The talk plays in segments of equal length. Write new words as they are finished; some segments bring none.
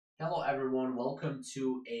Hello everyone, welcome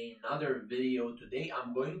to another video. Today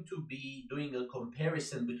I'm going to be doing a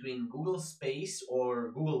comparison between Google Space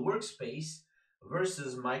or Google Workspace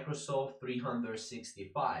versus Microsoft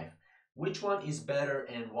 365. Which one is better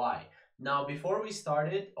and why? Now before we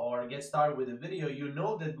start it or get started with the video, you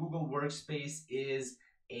know that Google Workspace is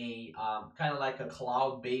a kind of like a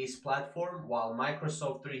cloud-based platform, while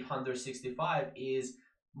Microsoft 365 is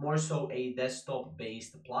more so a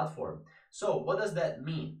desktop-based platform. So what does that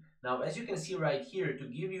mean? Now, as you can see right here, to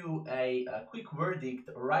give you a quick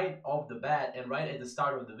verdict right off the bat and right at the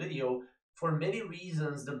start of the video, for many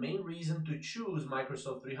reasons, the main reason to choose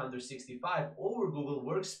Microsoft 365 over Google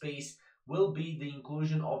Workspace will be the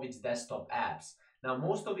inclusion of its desktop apps. Now,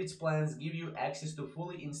 most of its plans give you access to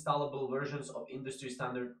fully installable versions of industry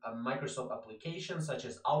standard Microsoft applications such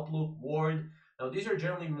as Outlook, Word. Now, these are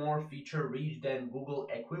generally more feature-rich than Google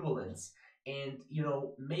equivalents and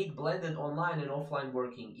make blended online and offline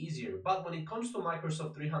working easier. But when it comes to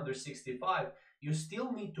Microsoft 365, you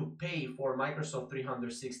still need to pay for Microsoft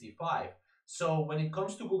 365. So when it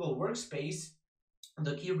comes to Google Workspace,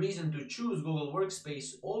 the key reason to choose Google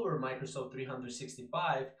Workspace over Microsoft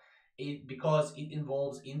 365 is because it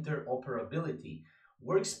involves interoperability.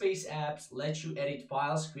 Workspace apps let you edit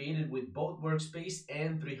files created with both Workspace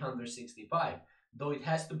and 365, though it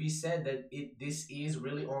has to be said that this is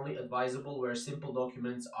really only advisable where simple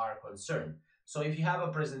documents are concerned. So if you have a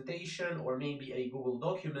presentation or maybe a Google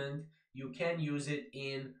document, you can use it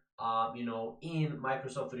in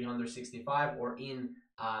Microsoft 365 or in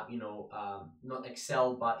not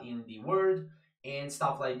Excel, but in the Word and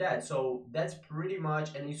stuff like that. So that's pretty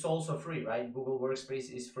much, and it's also free, right? Google Workspace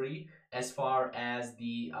is free as far as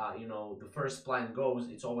the first plan goes.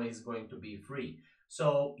 It's always going to be free.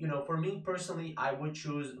 So for me personally, I would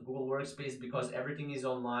choose Google Workspace because everything is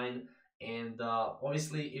online. And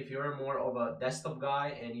obviously, if you're more of a desktop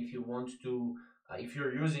guy and if you want to if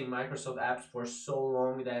you're using Microsoft apps for so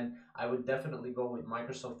long, then I would definitely go with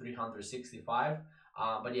Microsoft 365.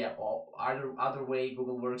 But yeah, other way,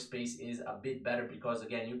 Google Workspace is a bit better because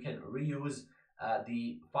again, you can reuse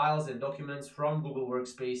the files and documents from Google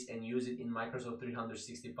Workspace and use it in Microsoft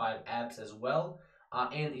 365 apps as well.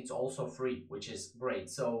 And it's also free, which is great.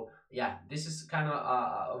 So yeah, this is kind of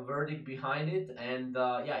a verdict behind it. And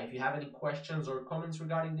yeah, if you have any questions or comments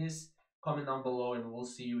regarding this, comment down below and we'll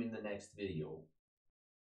see you in the next video.